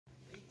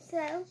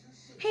So,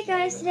 hey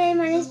guys, today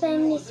my name's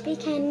Ben. This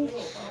weekend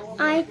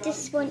I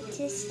just want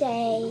to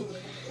say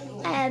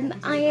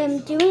I am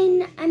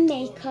doing a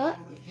makeup,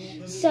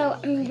 so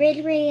I'm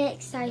really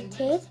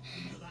excited,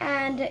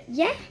 and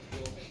yeah,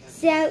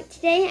 so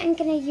today I'm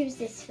going to use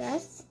this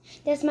first.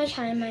 There's my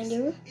channel, mind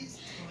you.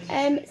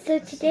 So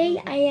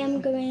today I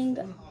am going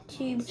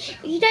to,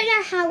 if you don't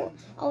know how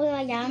old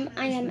I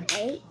am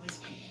 8,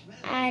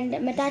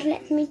 and my dad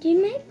lets me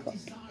do makeup.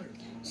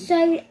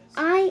 So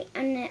I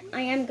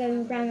am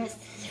going around my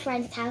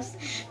friend's house.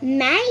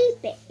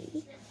 Maybe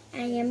I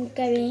am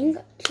going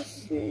to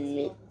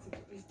sleep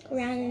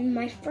around in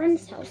my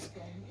friend's house.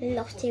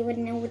 Lottie with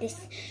all this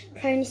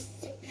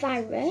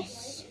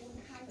coronavirus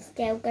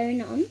still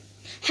going on.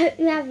 Hope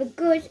you have a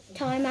good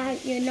time. I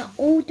hope you're not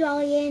all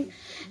dying.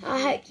 I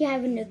hope you're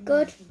having a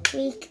good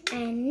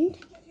weekend.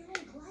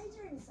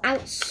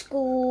 Out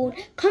school.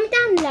 Comment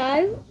down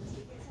below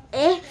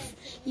if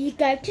you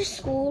go to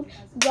school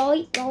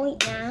right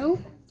now.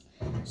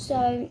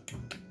 So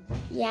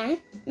yeah,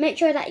 make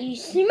sure that you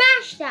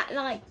smash that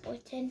like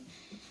button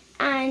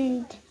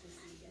and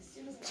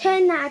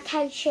turn the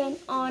notification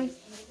on,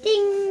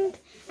 ding,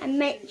 and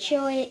make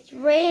sure it's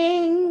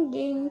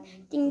ringing,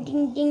 ding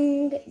ding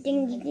ding ding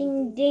ding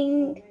ding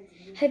ding.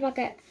 Hope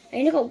I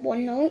only got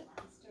 1 like.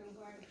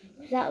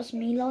 That was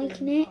me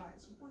liking it.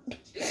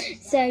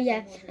 So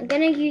yeah, I'm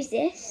gonna use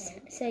this.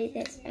 So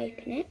let's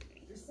open it.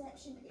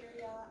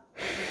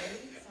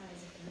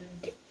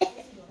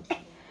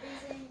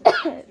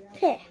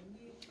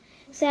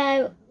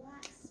 So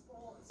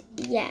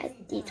yeah,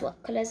 these are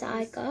what colours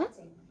I got.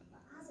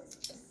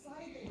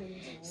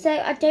 So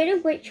I don't know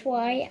which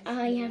way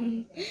I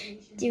am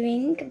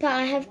doing, but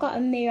I have got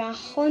a mirror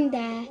on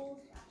there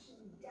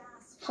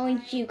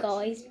behind you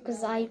guys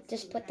because I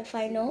just put the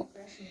phone up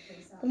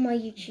on my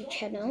YouTube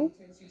channel,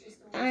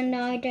 and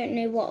I don't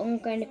know what I'm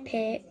going to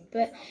pick,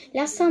 but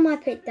last time I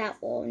picked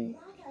that one.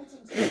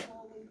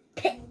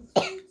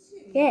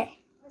 Yeah.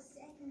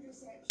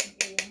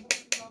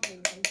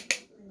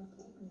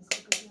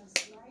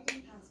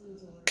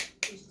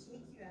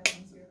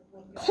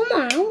 Come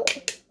out.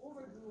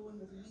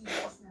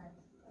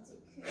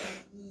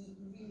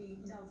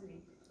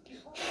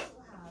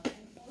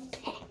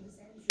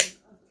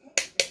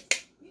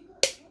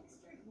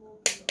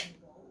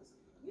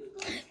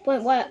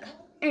 Won't work.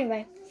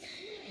 Anyway,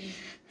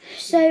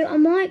 so I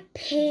might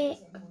pick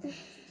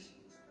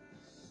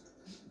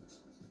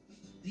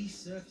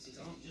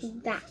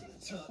that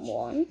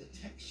one.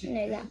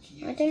 No, that,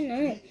 I don't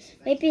know.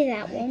 Maybe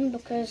that one,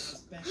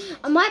 because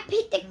I might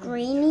pick the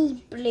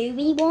greeny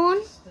bluey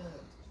one.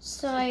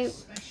 So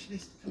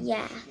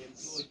yeah.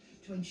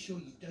 To ensure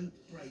you don't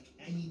break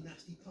any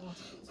nasty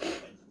particles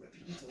when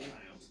ripping it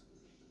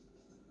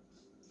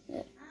all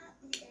out.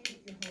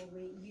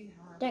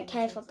 Don't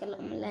care if I get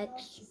on my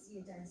legs.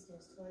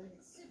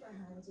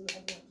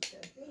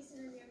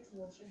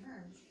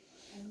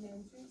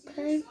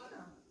 Okay.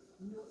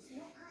 No, it's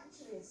not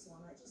actually a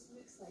sauna, it just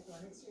looks like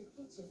one. It's your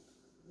kitchen.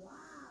 Wow,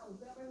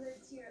 whoever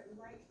lives here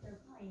liked their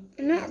pint.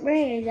 Not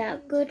really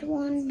that good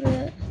one,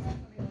 but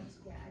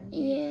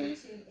yeah.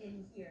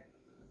 In here.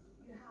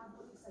 You have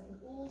what looks like an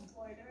old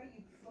boiler,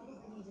 you probably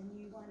need a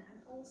new one, and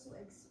also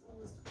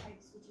exposed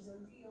pipes, which is a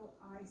real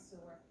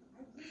eyesore.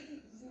 I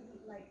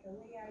really like the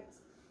layout,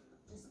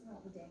 just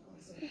not the decor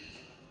so much.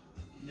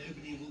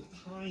 Nobody will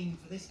pine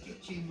for this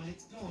kitchen when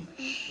it's gone, but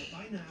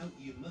by now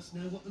you must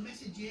know what the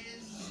message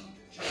is.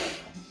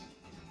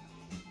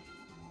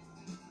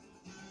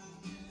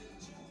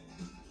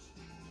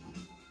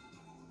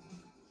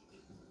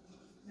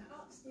 Now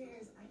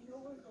upstairs, I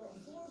know we've got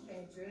 4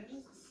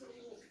 bedrooms, so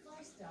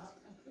first up,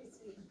 a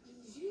pretty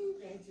bijou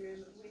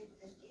bedroom with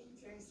an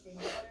interesting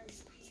colour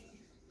scheme.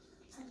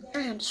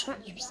 And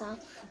scratch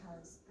yourself.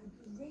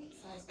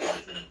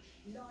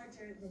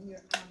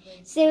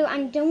 So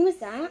I'm done with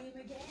that.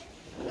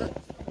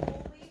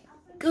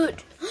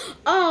 Good.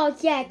 Oh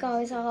yeah,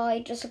 guys,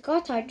 I just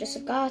got.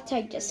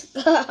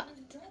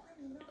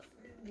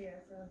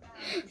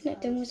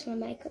 Not done with my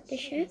makeup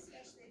this year.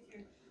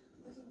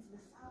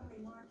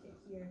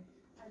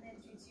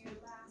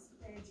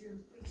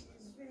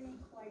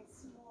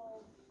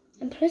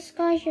 And plus,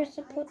 guys, you have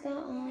to put that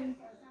on.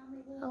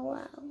 Oh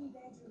wow.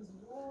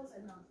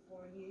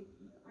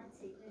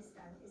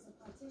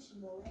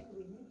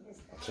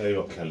 Tell you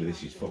what, Kelly,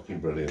 this is fucking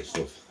brilliant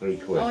stuff. Very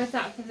quick. Oh, is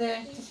that for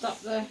to stop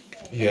the...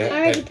 Yeah, I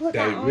already put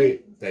that on.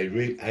 They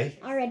really, eh?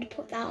 I already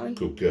put that on.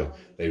 Good girl.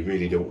 They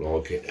really don't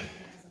like it.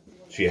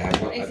 She has.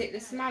 What, is it the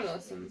smell or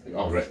something?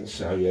 I reckon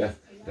so, yeah.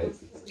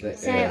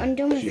 So I'm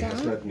done with she that. She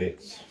has had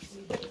nits.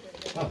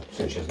 Oh,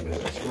 so she hasn't been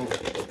at school.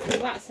 Well,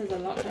 that says a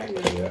lot, don't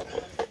it? Yeah.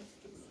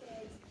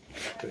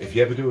 But if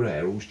you ever do her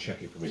hair, always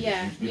check it for me.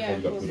 Yeah, You've yeah.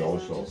 got good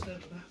eyesight.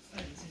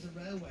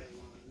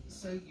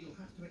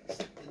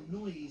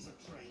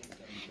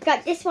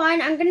 Got this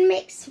one. I'm gonna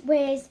mix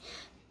with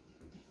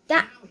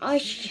that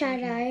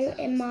eyeshadow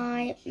in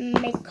my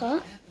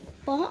makeup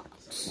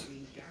box.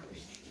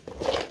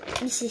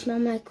 This is my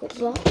makeup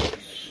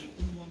box.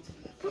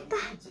 What the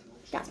heck?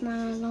 That's my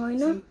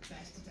eyeliner.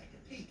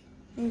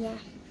 And yeah.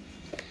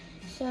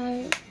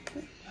 So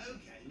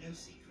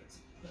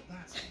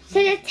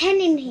there's 10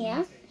 in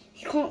here.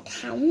 You can't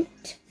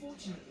count.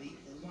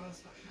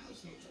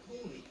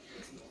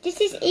 This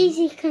is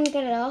easy, you can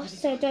get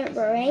lost, so don't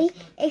worry.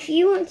 If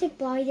you want to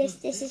buy this,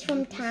 this is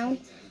from town,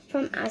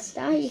 from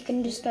Asda. You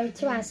can just go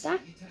to Asda.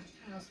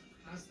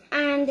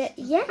 And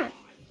yeah.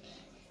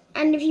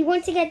 And if you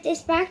want to get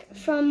this back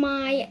from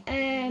my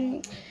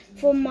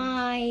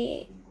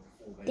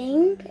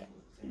thing,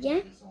 yeah.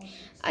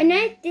 I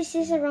know this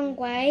is the wrong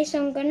way,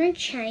 so I'm gonna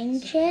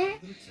change it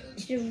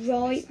to the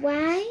right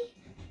way.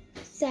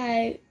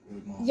 So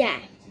yeah.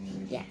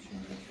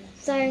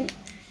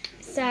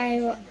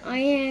 So I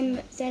am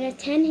set at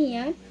 10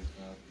 here,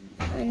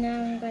 and now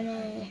I'm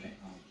gonna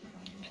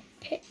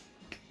pick.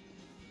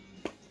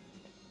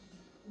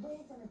 With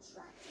an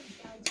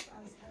attractive guide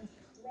price and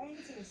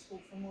plenty of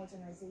scope for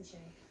modernisation,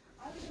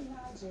 I would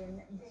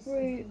imagine this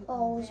Through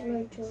Oll's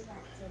Rachel.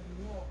 attractive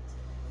lot.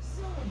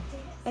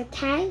 So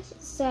Okay,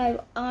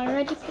 so I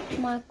already picked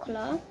my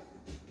colour.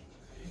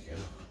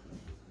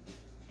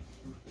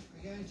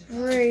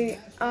 Through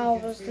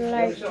hours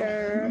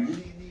later.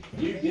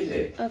 You did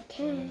it.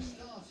 Okay.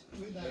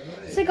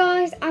 So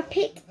guys, I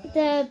picked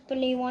the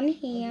blue one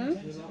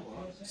here.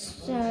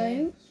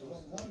 So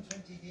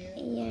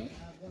yeah.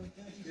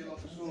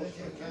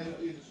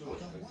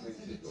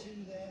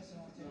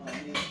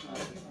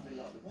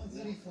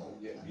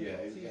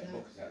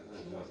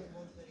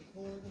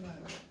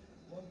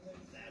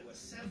 There were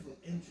several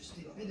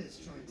interested bidders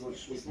trying to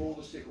We bought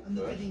the sickle and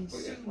the first. bidding Put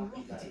it soon in.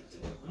 rocketed to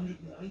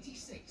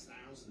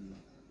 196,000.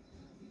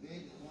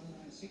 Bid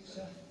 196,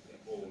 sir.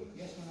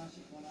 Yes,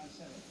 196,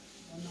 197.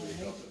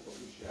 Got the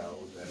fucking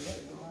shells there.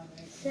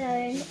 So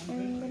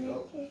I'm gonna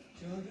do. 200.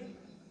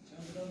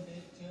 200 on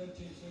bid.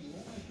 202, so you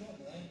almost got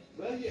there.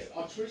 Well, yeah,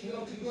 I treated it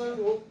like a grown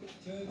up.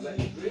 I let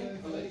you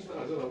drink, I let you smoke.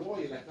 I don't know why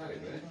you left that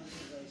in there.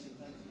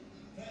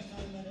 First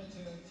time met at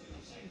 202,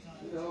 second time.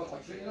 You know, I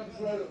treat it like a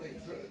grown up, then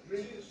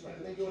drink it, smoke,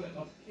 and then go on it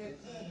like a kid.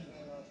 Third and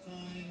very last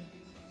time.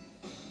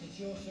 It's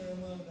your sir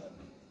and well done.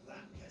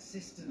 That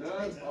persistent No,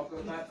 bidder I've got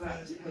with that back.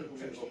 first You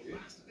couldn't entry get it.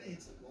 last bid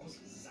was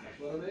Zach. That's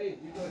what I mean.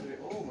 You gotta do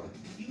it all, man.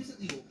 He was at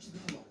the auction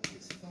along with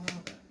his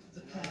father.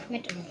 The pair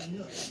Mid-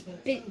 building up,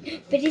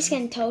 But he's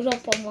getting told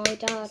up on my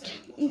dad.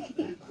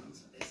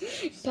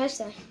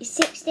 Plus, he's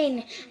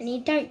 16 and he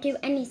don't do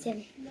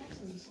anything.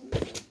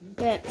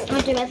 But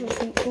I do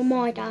everything for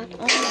my dad.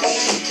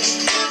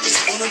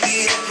 It's gonna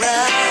be a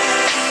bright,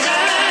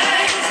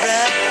 bright,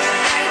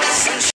 bright.